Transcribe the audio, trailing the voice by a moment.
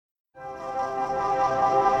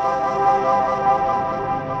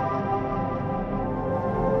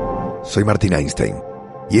soy Martín Einstein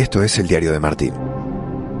y esto es el diario de Martín.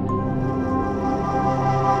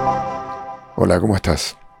 Hola, ¿cómo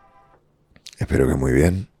estás? Espero que muy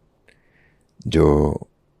bien. Yo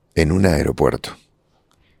en un aeropuerto.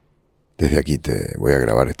 Desde aquí te voy a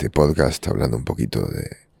grabar este podcast hablando un poquito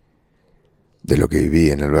de lo que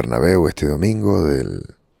viví en el Bernabéu este domingo,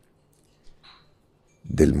 del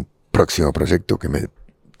próximo proyecto que me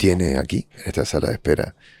tiene aquí, en esta sala de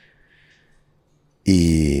espera,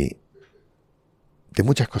 y de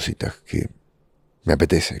muchas cositas que me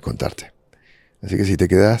apetece contarte. Así que si te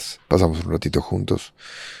quedás, pasamos un ratito juntos,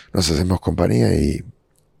 nos hacemos compañía y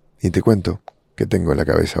te cuento qué tengo en la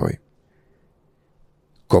cabeza hoy.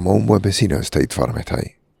 Como un buen vecino, State Farm está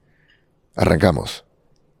ahí. Arrancamos.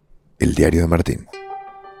 El diario de Martín.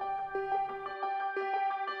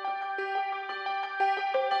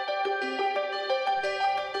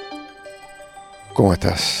 ¿Cómo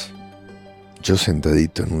estás? Yo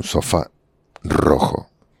sentadito en un sofá rojo.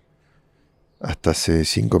 Hasta hace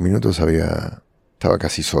 5 minutos estaba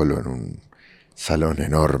casi solo en un salón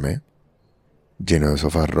enorme, lleno de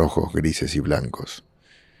sofás rojos, grises y blancos,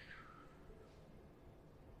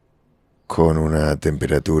 con una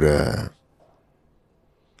temperatura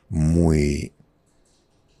muy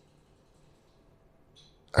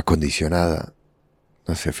acondicionada,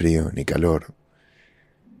 no hace frío ni calor.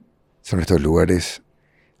 Son estos lugares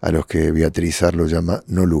a los que Beatriz Arlo llama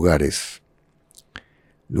no lugares.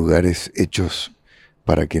 Lugares hechos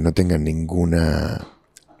para que no tengan ninguna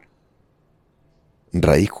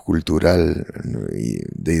raíz cultural,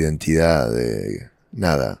 de identidad, de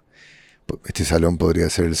nada. Este salón podría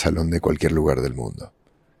ser el salón de cualquier lugar del mundo.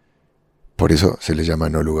 Por eso se le llama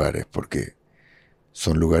no lugares, porque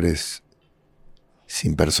son lugares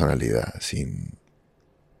sin personalidad, sin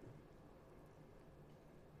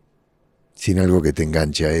algo que te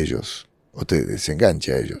enganche a ellos o te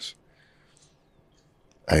desenganche a ellos.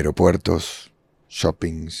 Aeropuertos,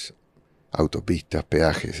 shoppings, autopistas,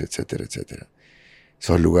 peajes, etcétera, etcétera.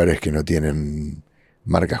 Son lugares que no tienen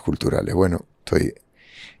marcas culturales. Bueno, estoy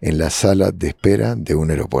en la sala de espera de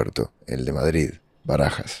un aeropuerto, el de Madrid,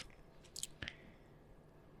 Barajas.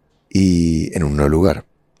 Y en un no lugar.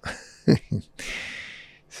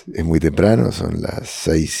 Es muy temprano, son las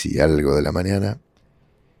 6 y algo de la mañana.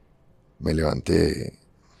 Me levanté,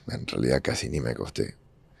 en realidad casi ni me acosté,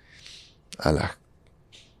 a las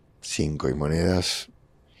 5 y monedas.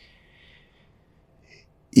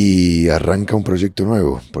 Y arranca un proyecto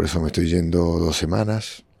nuevo, por eso me estoy yendo 2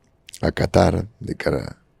 semanas a Qatar de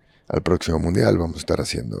cara al próximo mundial. Vamos a estar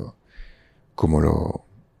haciendo como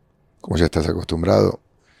ya estás acostumbrado,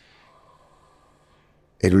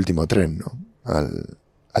 el último tren, ¿no?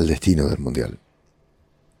 al destino del mundial.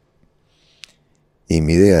 Y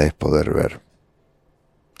mi idea es poder ver,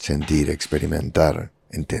 sentir, experimentar,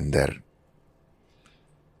 entender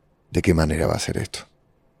de qué manera va a ser esto.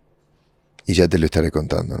 Y ya te lo estaré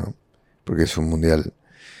contando, ¿no? Porque es un mundial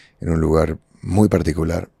en un lugar muy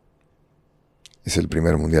particular. Es el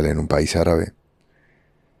primer mundial en un país árabe.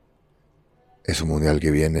 Es un mundial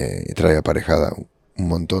que viene y trae aparejada un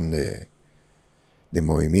montón de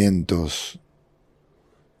movimientos,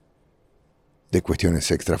 de cuestiones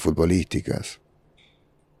extrafutbolísticas.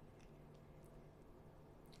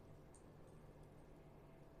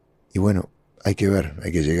 Y bueno, hay que ver,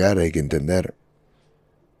 hay que llegar, hay que entender.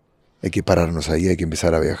 Hay que pararnos ahí, hay que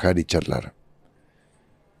empezar a viajar y charlar.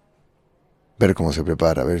 Ver cómo se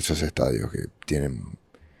prepara, ver esos estadios que tienen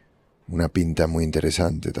una pinta muy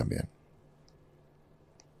interesante también.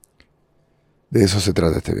 De eso se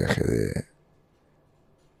trata este viaje,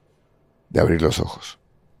 de abrir los ojos.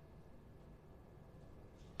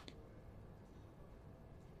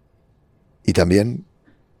 Y también,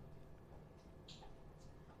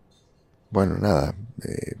 bueno, nada,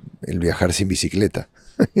 el viajar sin bicicleta,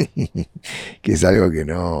 que es algo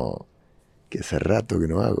que hace rato que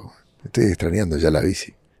no hago. Estoy extrañando ya la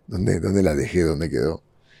bici. ¿Dónde la dejé? ¿Dónde quedó?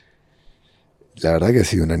 La verdad que ha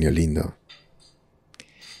sido un año lindo.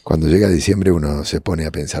 Cuando llega diciembre uno se pone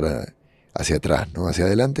a pensar hacia atrás, ¿no? Hacia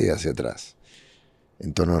adelante y hacia atrás,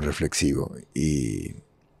 en tono reflexivo. Y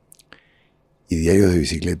diarios de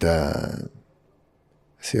bicicleta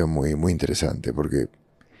ha sido muy, muy interesante, porque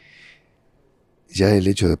ya el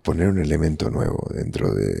hecho de poner un elemento nuevo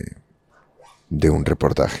dentro de un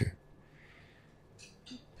reportaje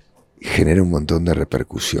genera un montón de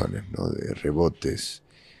repercusiones, ¿no? De rebotes,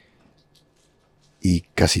 y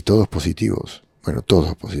casi todos positivos. Bueno,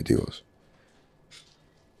 todos positivos.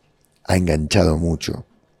 Ha enganchado mucho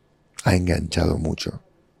a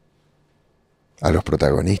los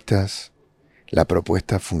protagonistas. La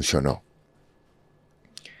propuesta funcionó,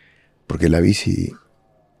 porque la bici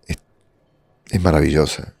es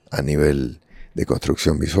maravillosa a nivel de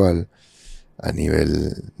construcción visual, a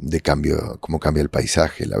nivel de cambio, cómo cambia el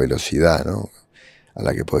paisaje, la velocidad, ¿no?, a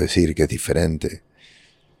la que puedes ir, que es diferente.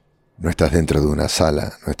 No estás dentro de una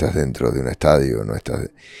sala, no estás dentro de un estadio,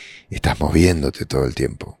 estás moviéndote todo el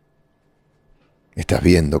tiempo. Estás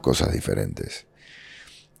viendo cosas diferentes.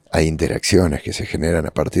 Hay interacciones que se generan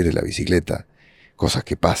a partir de la bicicleta, cosas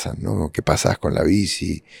que pasan, ¿no?, que pasas con la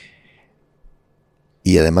bici.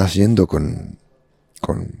 Y además yendo con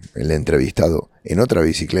el entrevistado en otra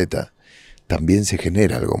bicicleta, también se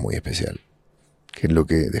genera algo muy especial, que es lo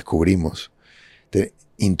que descubrimos,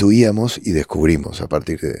 intuíamos y descubrimos a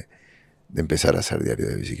partir de empezar a hacer diario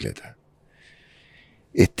de bicicleta.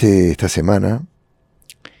 Esta semana,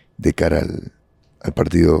 de cara al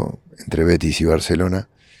partido entre Betis y Barcelona,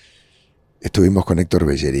 estuvimos con Héctor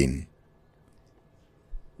Bellerín.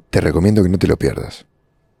 Te recomiendo que no te lo pierdas.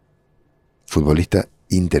 Futbolista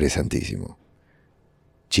interesantísimo.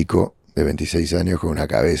 Chico de 26 años con una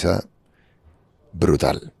cabeza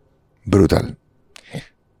brutal. Brutal.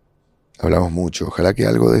 Hablamos mucho. Ojalá que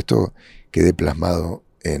algo de esto quede plasmado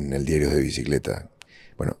en el diario de bicicleta.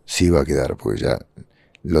 Bueno, sí va a quedar, porque ya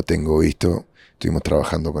lo tengo visto. Estuvimos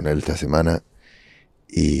trabajando con él esta semana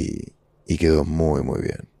y quedó muy, muy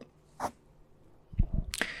bien.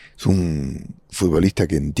 Es un futbolista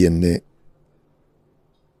que entiende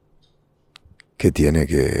que tiene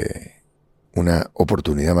una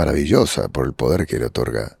oportunidad maravillosa por el poder que le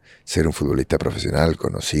otorga ser un futbolista profesional,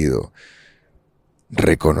 conocido,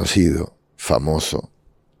 reconocido, famoso,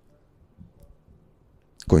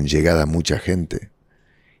 con llegada a mucha gente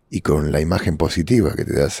y con la imagen positiva que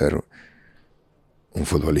te da ser un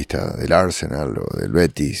futbolista del Arsenal o del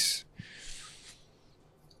Betis,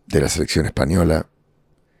 de la selección española.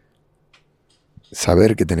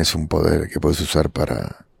 Saber que tenés un poder que puedes usar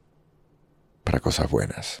para cosas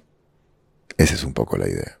buenas. Esa es un poco la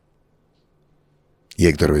idea. Y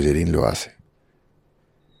Héctor Bellerín lo hace.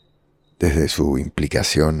 Desde su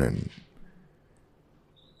implicación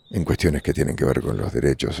en cuestiones que tienen que ver con los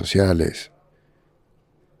derechos sociales,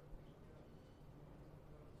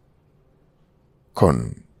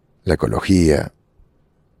 con la ecología,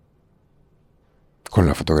 con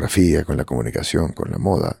la fotografía, con la comunicación, con la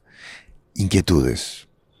moda. Inquietudes.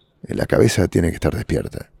 La cabeza tiene que estar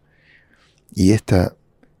despierta. Y esta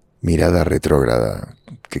mirada retrógrada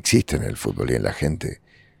que existe en el fútbol y en la gente,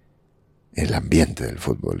 en el ambiente del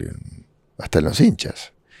fútbol, hasta en los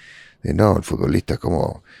hinchas. No, el futbolista es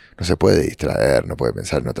como, no se puede distraer, no puede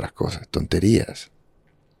pensar en otras cosas. Tonterías.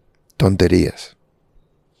 Tonterías.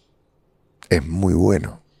 Es muy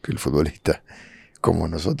bueno que el futbolista, como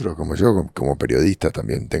nosotros, como yo, como periodista,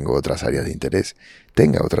 también tengo otras áreas de interés,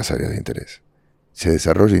 tenga otras áreas de interés. Se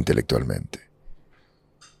desarrolle intelectualmente.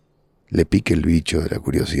 Le pique el bicho de la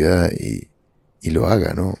curiosidad y lo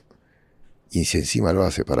haga, ¿no? Y si encima lo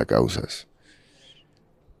hace para causas,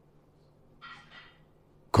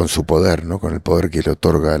 con su poder, ¿no?, con el poder que le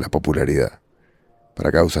otorga la popularidad,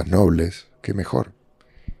 para causas nobles, qué mejor.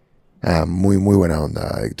 Muy, muy buena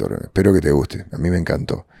onda, Héctor. Espero que te guste. A mí me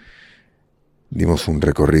encantó. Dimos un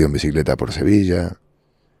recorrido en bicicleta por Sevilla.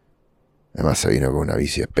 Además se vino con una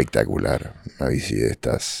bici espectacular. Una bici de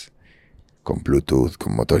estas con Bluetooth,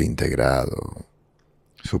 con motor integrado.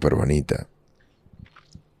 Súper bonita.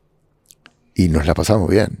 Y nos la pasamos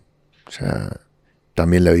bien. O sea,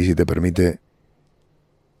 también la bici te permite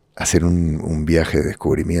hacer un viaje de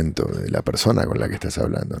descubrimiento de la persona con la que estás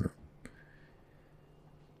hablando, ¿no?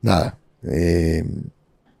 Nada.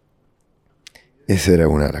 Esa era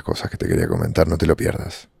una de las cosas que te quería comentar. No te lo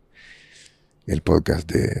pierdas. El podcast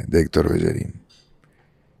de Héctor Bellerín.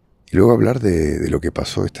 Y luego hablar de lo que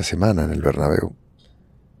pasó esta semana en el Bernabéu.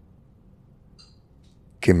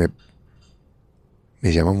 Que me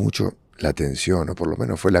llamó mucho la atención, o por lo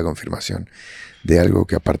menos fue la confirmación de algo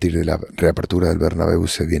que a partir de la reapertura del Bernabéu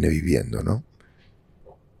se viene viviendo, ¿no?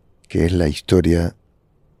 Que es la historia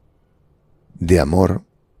de amor,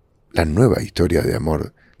 la nueva historia de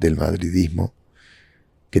amor del madridismo,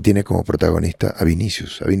 que tiene como protagonista a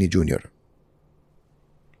Vinicius, a Vini Jr.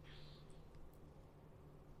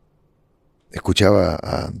 Escuchaba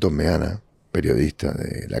a Don Meana, periodista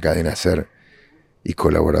de la cadena SER y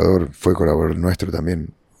fue colaborador nuestro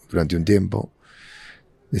también durante un tiempo,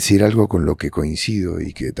 decir algo con lo que coincido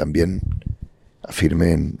y que también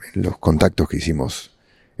afirmé en los contactos que hicimos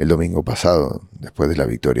el domingo pasado, después de la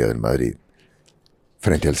victoria del Madrid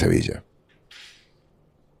frente al Sevilla.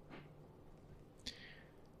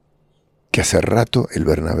 Que hace rato el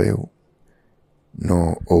Bernabéu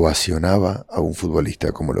no ovacionaba a un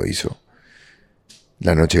futbolista como lo hizo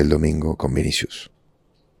la noche del domingo con Vinicius.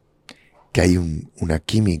 Que hay una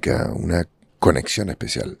química, una conexión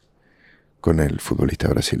especial con el futbolista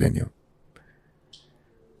brasileño.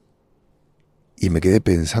 Y me quedé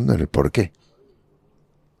pensando en el por qué.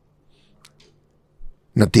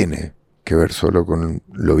 No tiene que ver solo con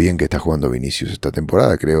lo bien que está jugando Vinicius esta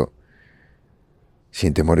temporada, creo,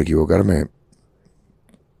 sin temor a equivocarme,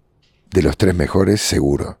 de los 3 mejores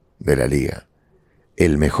seguro de la liga.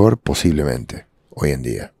 El mejor posiblemente hoy en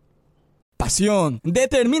día. Pasión,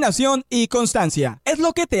 determinación y constancia es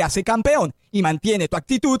lo que te hace campeón y mantiene tu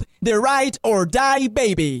actitud de ride or die,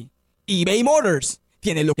 baby. eBay Motors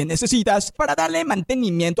tiene lo que necesitas para darle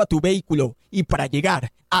mantenimiento a tu vehículo y para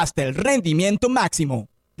llegar hasta el rendimiento máximo.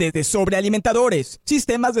 Desde sobrealimentadores,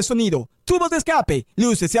 sistemas de sonido, tubos de escape,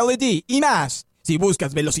 luces LED y más. Si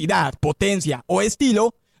buscas velocidad, potencia o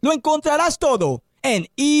estilo, lo encontrarás todo en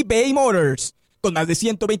eBay Motors. Con más de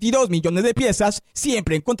 122 millones de piezas,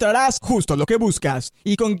 siempre encontrarás justo lo que buscas.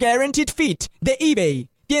 Y con Guaranteed Fit de eBay,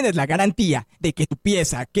 tienes la garantía de que tu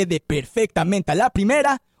pieza quede perfectamente a la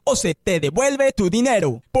primera o se te devuelve tu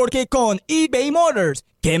dinero. Porque con eBay Motors,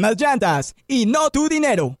 quemas llantas y no tu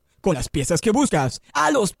dinero. Con las piezas que buscas, a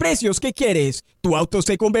los precios que quieres, tu auto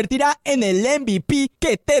se convertirá en el MVP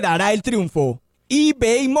que te dará el triunfo.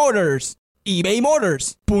 eBay Motors.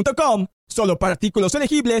 ebaymotors.com. Solo para artículos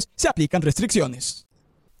elegibles se aplican restricciones.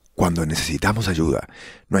 Cuando necesitamos ayuda,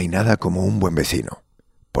 no hay nada como un buen vecino.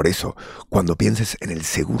 Por eso, cuando pienses en el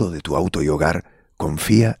seguro de tu auto y hogar,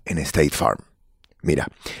 confía en State Farm. Mira,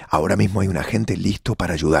 ahora mismo hay un agente listo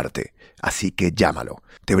para ayudarte, así que llámalo.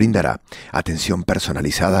 Te brindará atención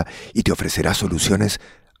personalizada y te ofrecerá soluciones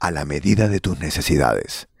a la medida de tus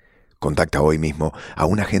necesidades. Contacta hoy mismo a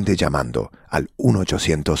un agente llamando al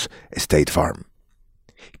 1-800-STATE-FARM.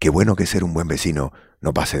 Qué bueno que ser un buen vecino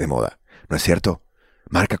no pase de moda, ¿no es cierto?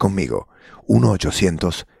 Marca conmigo,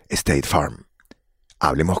 1-800-STATE-FARM.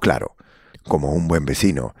 Hablemos claro, como un buen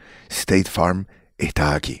vecino, State Farm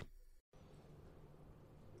está aquí.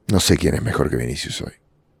 No sé quién es mejor que Vinicius hoy.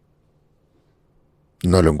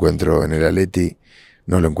 No lo encuentro en el Atleti,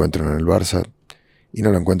 no lo encuentro en el Barça y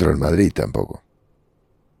no lo encuentro en el Madrid tampoco.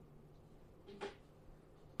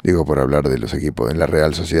 Digo por hablar de los equipos, en la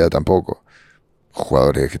Real Sociedad tampoco.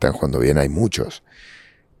 Jugadores que están jugando bien hay muchos,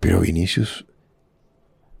 pero Vinicius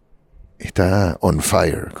está on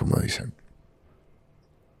fire, como dicen.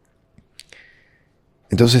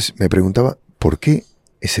 Entonces me preguntaba por qué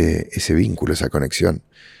ese vínculo, esa conexión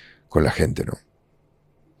con la gente, ¿no?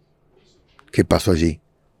 ¿Qué pasó allí?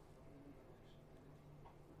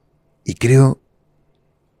 Y creo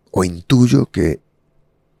o intuyo que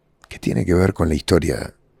tiene que ver con la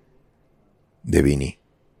historia de Vini.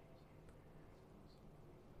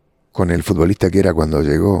 Con el futbolista que era cuando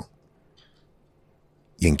llegó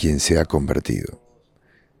y en quien se ha convertido.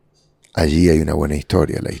 Allí hay una buena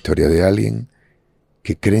historia, la historia de alguien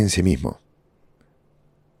que cree en sí mismo,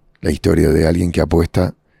 la historia de alguien que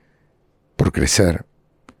apuesta por crecer,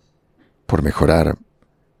 por mejorar,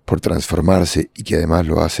 por transformarse y que además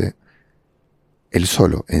lo hace él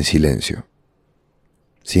solo, en silencio,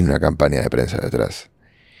 sin una campaña de prensa detrás,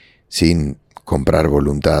 sin comprar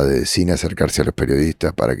voluntades, sin acercarse a los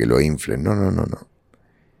periodistas para que lo inflen. No.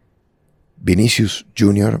 Vinicius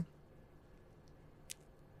Jr.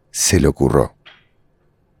 se le ocurrió.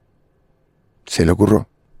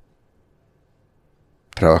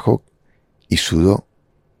 Trabajó y sudó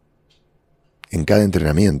en cada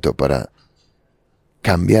entrenamiento para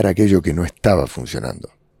cambiar aquello que no estaba funcionando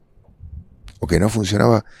o que no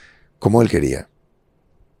funcionaba como él quería.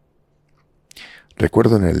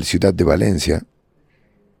 Recuerdo en el Ciudad de Valencia,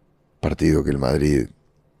 partido que el Madrid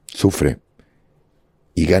sufre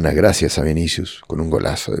y gana gracias a Vinicius, con un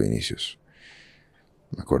golazo de Vinicius.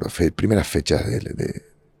 Me acuerdo, primeras fechas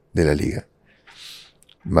de la liga.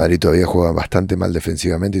 El Madrid todavía jugaba bastante mal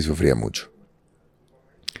defensivamente y sufría mucho,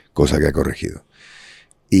 cosa que ha corregido.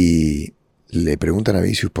 Y le preguntan a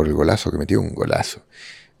Vinicius por el golazo, que metió un golazo.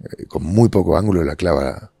 Con muy poco ángulo la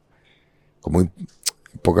clava, con muy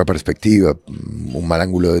poca perspectiva, un mal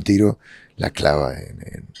ángulo de tiro, la clava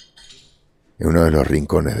en uno de los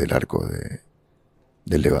rincones del arco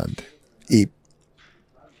del Levante. Y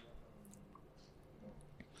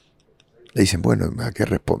le dicen, bueno, ¿a qué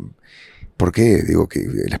responde? ¿Por qué? Digo que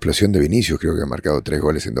la explosión de Vinicius, creo que ha marcado 3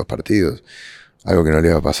 goles en 2 partidos, algo que no le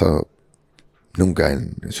había pasado nunca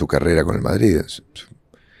en su carrera con el Madrid,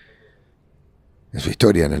 en su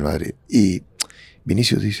historia en el Madrid. Y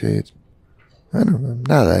Vinicius dice, bueno,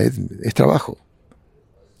 nada, es trabajo.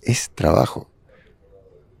 Es trabajo.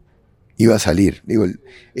 Iba a salir. Digo,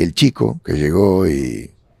 el chico que llegó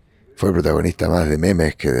y fue protagonista más de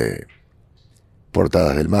memes que de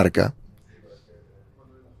portadas del Marca,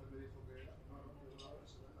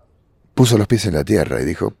 puso los pies en la tierra y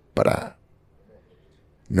dijo, pará,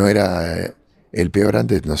 no era el peor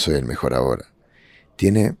antes, no soy el mejor ahora.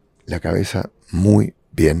 Tiene la cabeza muy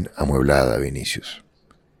bien amueblada, Vinicius.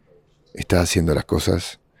 Está haciendo las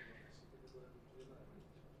cosas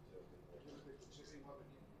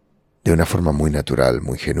de una forma muy natural,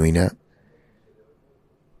 muy genuina,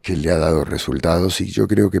 que le ha dado resultados, y yo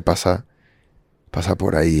creo que pasa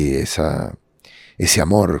por ahí ese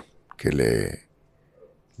amor que le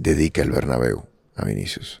dedica el Bernabéu a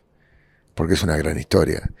Vinicius. Porque es una gran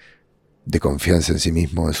historia de confianza en sí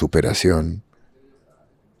mismo, de superación,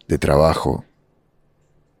 de trabajo,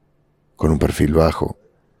 con un perfil bajo,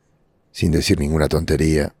 sin decir ninguna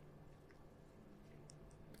tontería.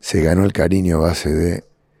 Se ganó el cariño a base de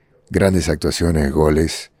grandes actuaciones,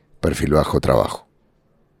 goles, perfil bajo, trabajo.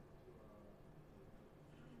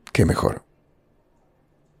 ¿Qué mejor?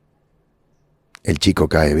 El chico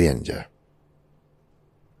cae bien ya.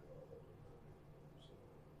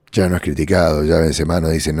 Ya no es criticado, ya Benzema no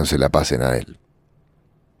dice no se la pasen a él.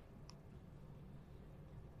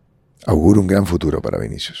 Auguro un gran futuro para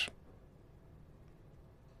Vinicius.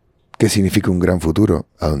 ¿Qué significa un gran futuro?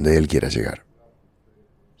 A donde él quiera llegar.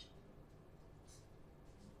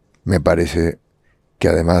 Me parece que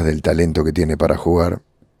además del talento que tiene para jugar,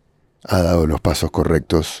 ha dado los pasos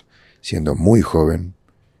correctos siendo muy joven.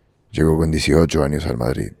 Llegó con 18 años al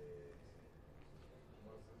Madrid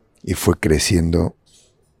y fue creciendo,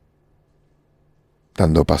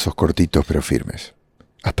 dando pasos cortitos pero firmes,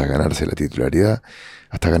 hasta ganarse la titularidad,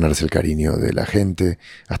 hasta ganarse el cariño de la gente,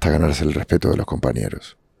 hasta ganarse el respeto de los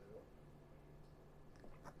compañeros.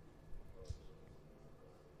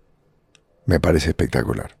 Me parece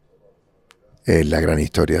espectacular. Es la gran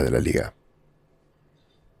historia de la liga.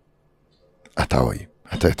 Hasta hoy,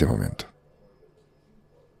 hasta este momento.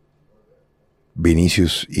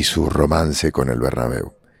 Vinicius y su romance con el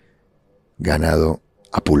Bernabéu. Ganado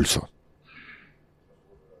a pulso.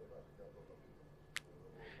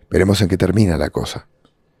 Veremos en qué termina la cosa.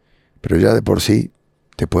 Pero ya de por sí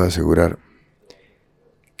te puedo asegurar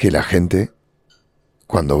que la gente,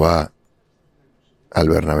 cuando va al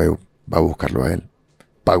Bernabéu, va a buscarlo a él.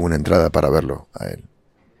 Paga una entrada para verlo a él.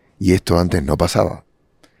 Y esto antes no pasaba.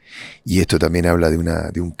 Y esto también habla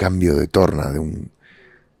de un cambio de torna, de un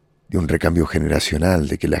recambio generacional,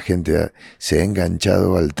 de que la gente se ha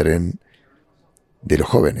enganchado al tren de los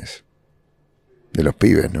jóvenes, de los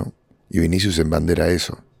pibes, ¿no? Y Vinicius embandera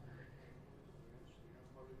eso.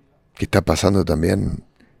 Que está pasando también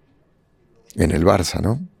en el Barça,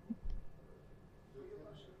 ¿no?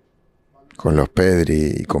 Con los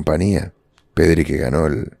Pedri y compañía. Pedri, que ganó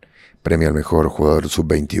el premio al mejor jugador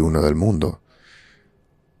sub-21 del mundo,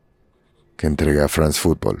 que entrega France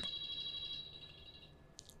Football.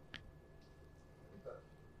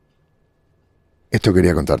 Esto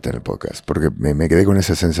quería contarte en el podcast, porque me quedé con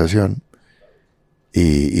esa sensación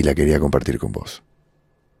y la quería compartir con vos.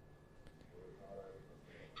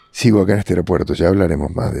 Sigo acá en este aeropuerto, ya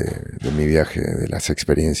hablaremos más de mi viaje, de las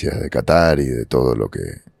experiencias de Qatar y de todo lo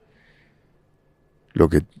que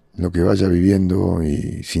vaya viviendo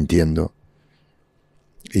y sintiendo,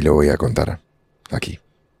 y lo voy a contar aquí.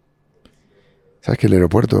 ¿Sabes que el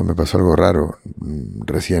aeropuerto me pasó algo raro?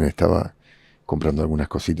 Recién estaba comprando algunas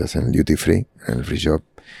cositas en el duty free, en el free shop,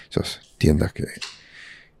 esas tiendas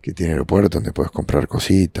que tiene aeropuerto donde puedes comprar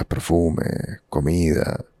cositas, perfume,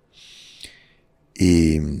 comida,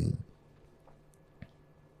 y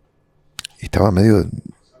estaba medio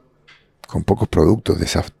con pocos productos,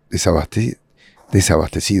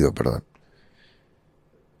 desabastecido, perdón.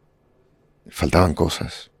 Faltaban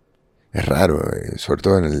cosas. Es raro, sobre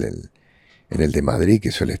todo en el de Madrid,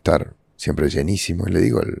 que suele estar siempre llenísimo. Y le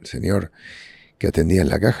digo al señor que atendía en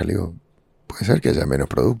la caja, le digo, ¿puede ser que haya menos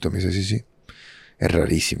productos? Me dice, sí. Es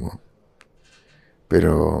rarísimo.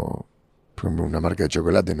 Pero, por ejemplo, una marca de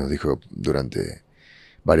chocolate nos dijo durante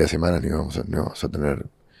varias semanas no íbamos a tener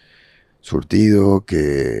surtido,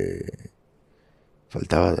 que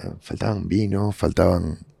faltaban vinos,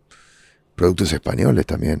 faltaban productos españoles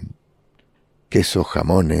también, quesos,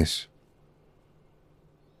 jamones,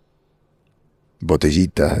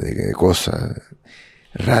 botellitas de cosas.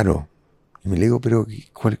 Raro. Y me le digo, pero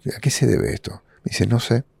 ¿a qué se debe esto? Me dice, no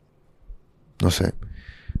sé. No sé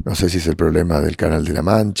si es el problema del Canal de la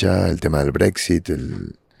Mancha, el tema del Brexit,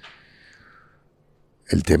 el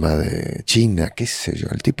tema de China, qué sé yo.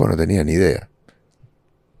 El tipo no tenía ni idea.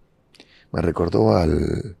 Me recordó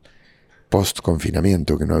al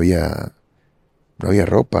post-confinamiento, que no había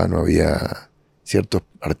ropa, no había ciertos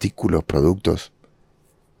artículos, productos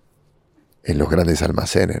en los grandes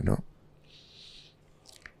almacenes, ¿no?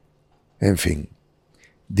 En fin,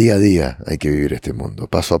 día a día hay que vivir este mundo,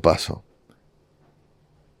 paso a paso.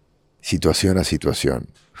 situación a situación.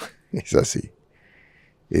 Es así,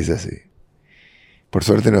 es así. Por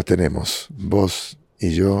suerte nos tenemos, vos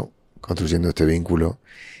y yo, construyendo este vínculo.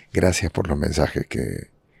 Gracias por los mensajes que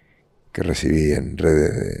recibí en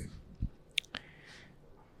redes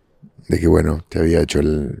de que, bueno, te había hecho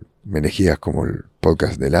me elegías como el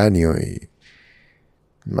podcast del año, y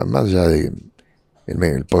más allá de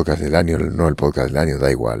el podcast del año, no el podcast del año,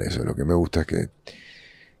 da igual eso. Lo que me gusta es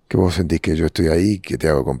que vos sentís que yo estoy ahí, que te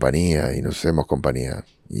hago compañía y nos hacemos compañía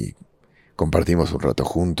y compartimos un rato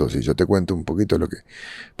juntos, y yo te cuento un poquito lo que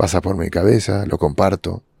pasa por mi cabeza, lo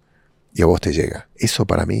comparto y a vos te llega. Eso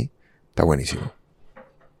para mí está buenísimo.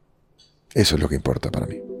 Eso es lo que importa para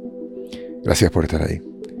mí. Gracias por estar ahí.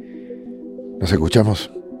 Nos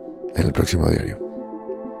escuchamos en el próximo diario.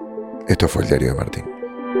 Esto fue el Diario de Martín.